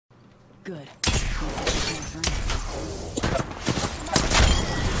Good.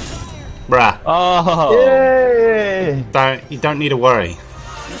 Bruh. Oh! Yay! You don't need to worry.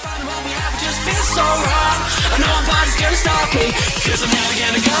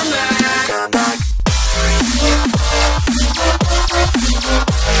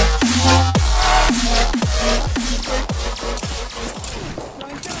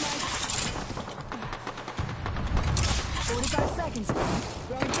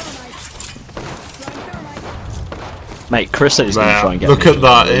 Mate, Chris said he's gonna try and get look me at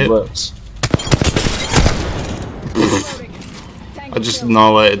that, it it. works. I just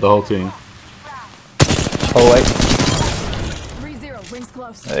annihilated the whole team. Oh wait, 3-0, rings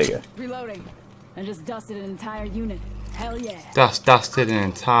close. there you go. Reloading. I just dusted an entire unit. Hell yeah. Dusted an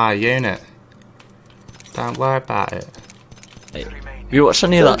entire unit. Don't worry about it. Hey, have you watched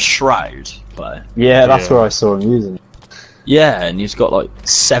any of that Shroud play? Yeah, that's Yeah. where I saw him using it. Yeah, and he's got like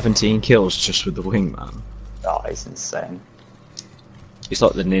 17 kills just with the wingman. Oh, he's insane. He's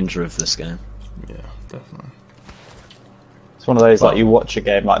like the ninja of this game. Yeah, definitely. It's one of those, like, Well- you watch a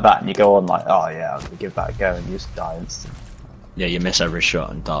game like that and you go on like, oh yeah, I'll give that a go, and you just die instantly. Yeah, you miss every shot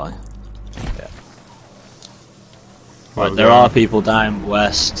and die. Yeah. Right, there are people down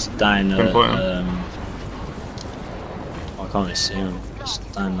west, down Pinpoint 'em. I can't really see them. It's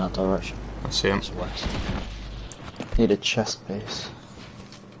down that direction. I see him. It's west. Need a chest piece.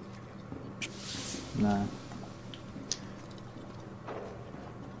 No.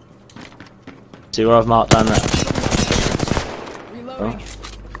 See where I've marked down there? Reloading.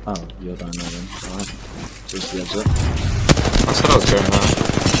 Oh, you're down there then. Alright. Just the exit. I said I was going there.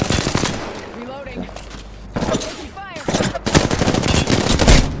 Reloading. Taking fire.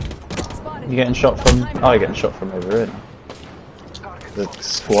 Spotted. You getting shot from? Oh, you're getting shot from over here. now. The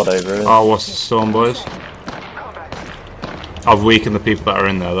squad over here. Oh, what's the storm, boys? I've weakened the people that are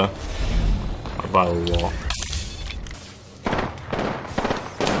in there, though. By a lot.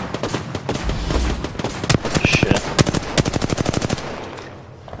 Shit.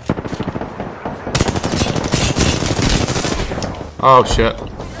 Oh shit.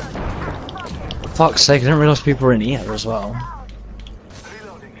 Fuck's sake, I didn't realise people were in here as well.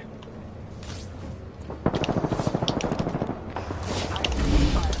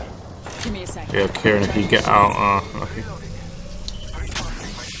 Give me a second. Yeah, Kieran, if you get out, lucky.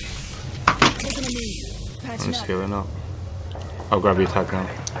 Taking a knee. I'm Patching just up. healing up. I'll grab your tag now.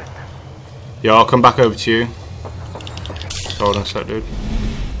 Yeah, I'll come back over to you. Hold on a sec, dude.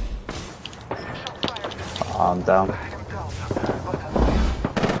 Oh, I'm down.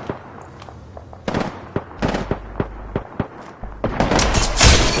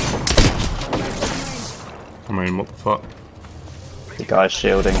 I mean, what the fuck? The guy's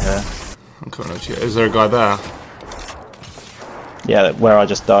shielding here. I'm coming over to you. Is there a guy there? Yeah, where I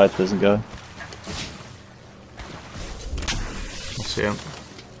just died doesn't go. I see him.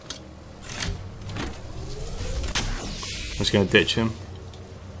 I'm just gonna ditch him.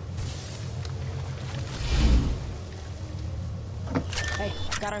 Hey,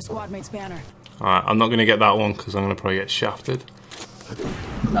 got our squad mate's banner. Alright, I'm not gonna get that one because I'm gonna probably get shafted.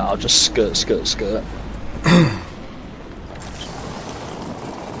 No, I'll just skirt.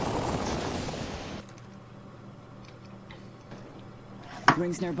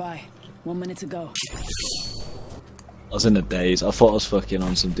 Rings nearby. 1 minute to go. I was in the daze. I thought I was fucking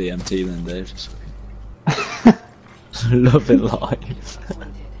on some DMT then, Dave. Just fucking loving life.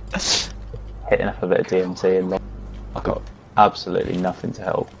 Hitting up a bit of DMT and I got absolutely nothing to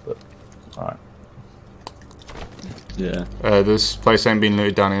help, but alright. Yeah. This place ain't been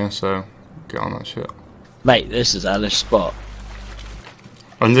looted down here, so get on that shit. Mate, this is hellish spot.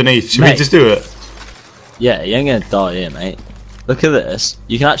 Underneath, should Mate. we just do it? Yeah, you ain't gonna die here, mate. Look at this.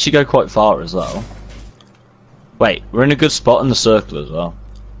 You can actually go quite far as well. Wait, we're in a good spot in the circle as well.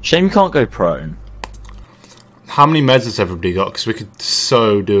 Shame you can't go prone. How many meds has everybody got? Because we could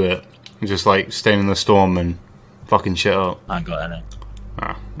so do it. And just like stay in the storm and fucking shit up. I ain't got any.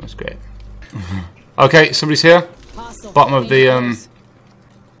 Ah, that's great. Okay, somebody's here. Hostile. Bottom of the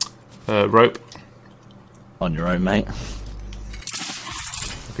rope. On your own, mate.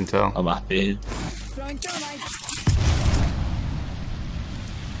 I can tell. I'm happy. Throwing thermite.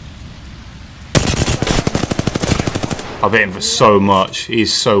 I've hit him for so much.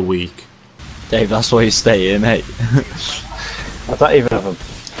 He's so weak. Dave, that's why you stay here, mate. I don't even have a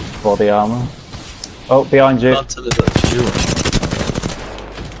body armor. Oh, behind you. Until there's a fuel.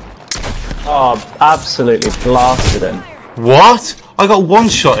 Oh, absolutely blasted him. What? I got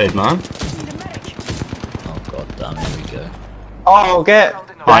one-shotted, man. Oh god damn, here we go. Oh, get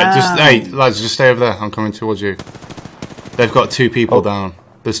Alright, just down. hey lads, just stay over there. I'm coming towards you. They've got two people down.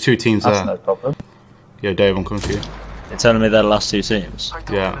 There's 2 teams That's there. no problem. Yeah, Dave, I'm coming for you. You're telling me they're the last 2 teams?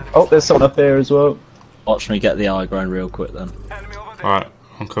 Yeah. Oh, there's someone up here as well. Watch me get the high ground real quick then. Alright,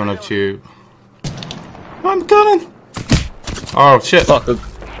 I'm coming up to you. I'm coming! Oh, shit. Fuck,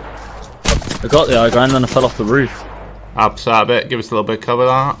 I got the high ground, then I fell off the roof. Abs that bit. Give us a little bit of cover,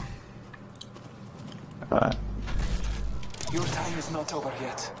 that. Alright. Your time is not over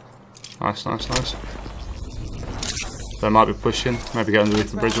yet. Nice, nice, nice. They might be pushing. Maybe get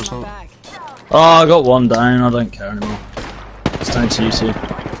underneath the bridge or something. Back. Oh, I got 1 down, I don't care anymore. It's down to you 2.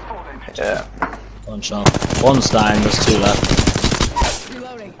 Yeah. 1 shot. 1's down, there's 2 left.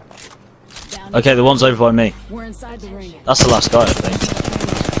 Reloading. Down. Okay, the one's over by me. We're inside the ring. That's the last guy, I think.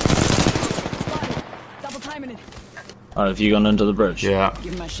 Double timing it. Oh, have you gone under the bridge? Yeah.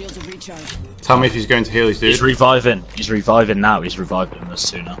 Give my shields a recharge. Tell me if he's going to heal his dude. He's reviving. He's reviving now. He's reviving. There's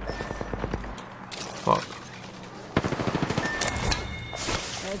 2 now. Fuck.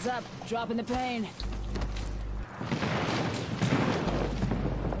 Heads up. Dropping the pain.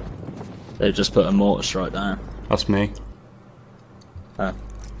 They've just put a mortar strike down. That's me.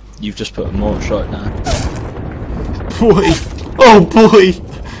 You've just put a mortar strike down. Boy! Oh boy!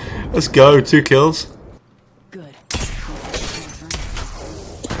 Let's go, 2 kills. Good.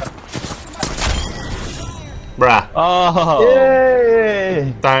 Bruh. Oh!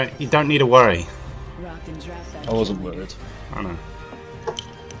 Yay! You don't need to worry. Rocked and dropped that. I wasn't worried. I know.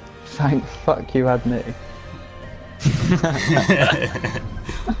 Thank fuck you had me.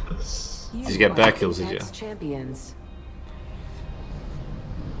 Did you get back kills, did you? Champions.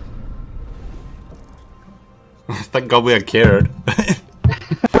 Thank God we had cared.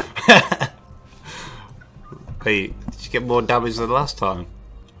 Hey, did you get more damage than last time?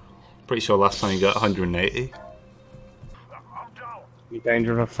 Pretty sure last time you got 180. You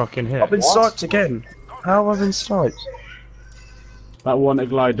danger of a fucking hit. I've been sniped again. How have I been sniped? That one that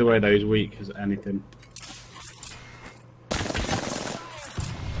glided away though is weak as anything.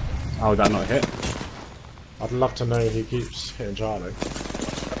 Oh, that not hit? I'd love to know who keeps hitting Charlie.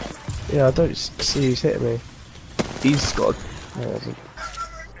 Yeah, I don't see who's hitting me. He's got.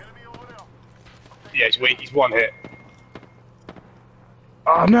 Yeah, he's weak. He's 1 hit.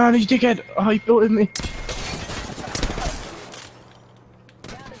 Oh no, you dickhead! Oh, he built in me.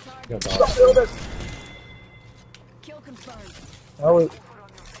 Kill confirmed. Oh, Is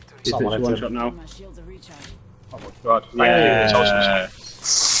it 1 shot now? My shields a recharge. Oh my god. Yeah.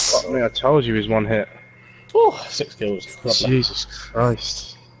 I told you he was 1 hit. Oh, 6 kills. Jesus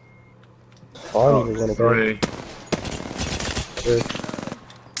Christ. Finally gonna go. 3.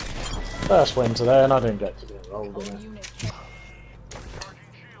 First win today, and I didn't get to get rolled in it.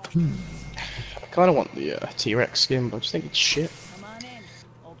 I kind of want the T-Rex skin, but I just think it's shit. Come on in.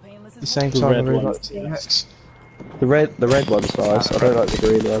 All painless At the is same The time, I red really one, like T-Rex. The red one's nice. I don't like the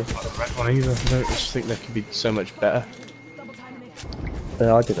green one. Not the red one either. I just think they could be so much better. double timing it.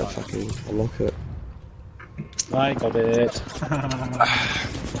 Yeah, I didn't fucking unlock it. I got it.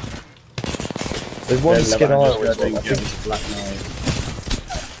 There's one skin I always want. I Black think Knight.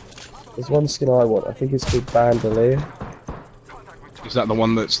 there's one skin I want. I think it's called Bandolier. Is that the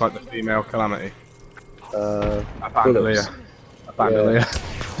one that's like the female calamity? Uh, A bandolier. A bandolier.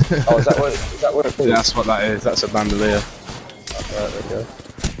 oh, is that what it Yeah, is? that's what that is. That's a bandolier. Right, there we go.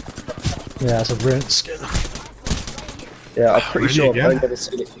 Yeah, it's a rinse skin. Yeah, I'm pretty Really, sure I've yeah? only ever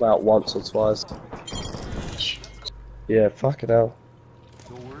seen it come out once or twice. Yeah, fucking hell.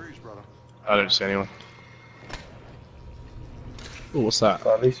 I don't see anyone. Ooh, what's that?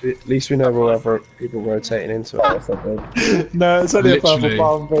 But at least we know we'll have people rotating into it. Or something. No, it's only a Literally. purple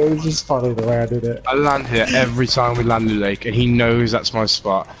bomb, but it was just funny the way I did it. I land here every time we land the lake, and he knows that's my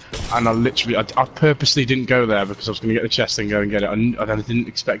spot. And I purposely didn't go there because I was going to get the chest and go and get it. And I didn't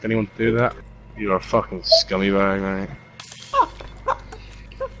expect anyone to do that. You're a fucking scummy bag, mate.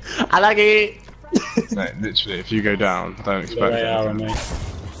 I like it! Mate, literally, if you go down, don't expect They are on anything. me.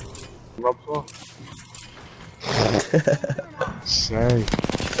 Rob what? Say.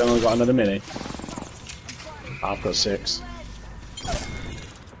 Someone got another mini. I've got 6.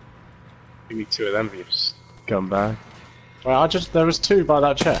 Give me 2 of them, you just come back. Well, there was 2 by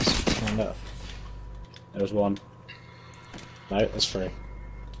that chest. Oh, no. There was 1. No, that's 3.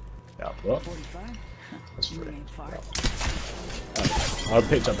 Yeah, what? 45. That's 3. You ain't far. I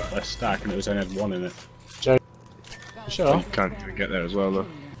picked up a stack and it was only had 1 in it. Joe, sure. You can't even get there as well, though.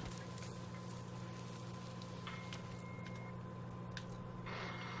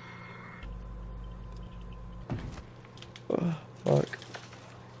 Fuck.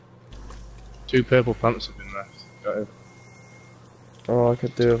 2 purple pants have been left. Got it. Oh, I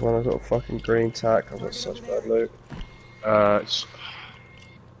could do it when I've got a fucking green tack. I've got such bad loot. It's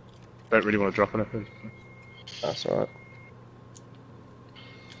don't really want to drop anything. That's alright.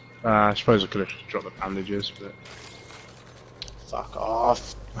 I suppose I could have dropped the bandages, but Fuck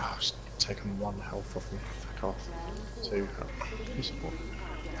off. Oh, just taking 1 health off me. Fuck off. 2 health.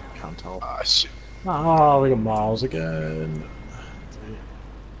 Can't tell. Oh, we got Miles again. Do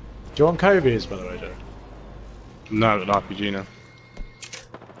you want Kobe's, by the way, Joe? no, an RPG now.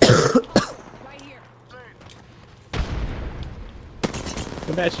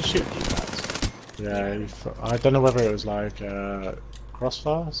 Did they actually shoot you guys? Yeah, I don't know whether it was like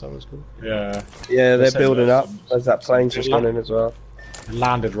Crossfire, is that what it's called? Yeah. Yeah, they're They said building there's up. some- There's that plane some- just running as well. It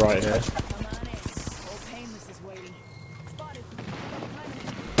landed right here. I'm on it. Old Painless is waiting. Spotted.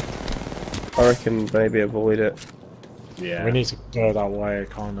 I reckon maybe avoid it. Yeah. We need to go that way,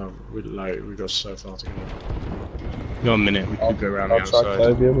 kind of. We got so far to go. Got a minute, we could go around the I'll try outside.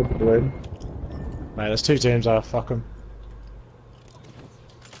 Phobia with the balloon. Mate, there's 2 teams there, fuck them.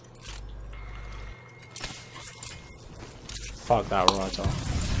 Fuck that right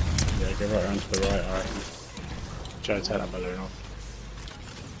off. Yeah, go right around to the right, I reckon. Joe, take that balloon off.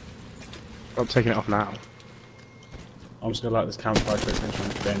 I'm taking it off now. I'm just gonna let this campfire quick and try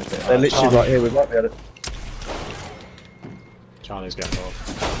and gain a bit. They're literally right here. We might be able to. Charlie's getting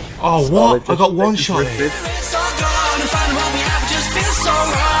off. Oh, they what? just- I got they one just shot. drifted. It's all gone and finding what we have just feels so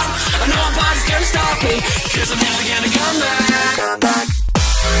wrong. I know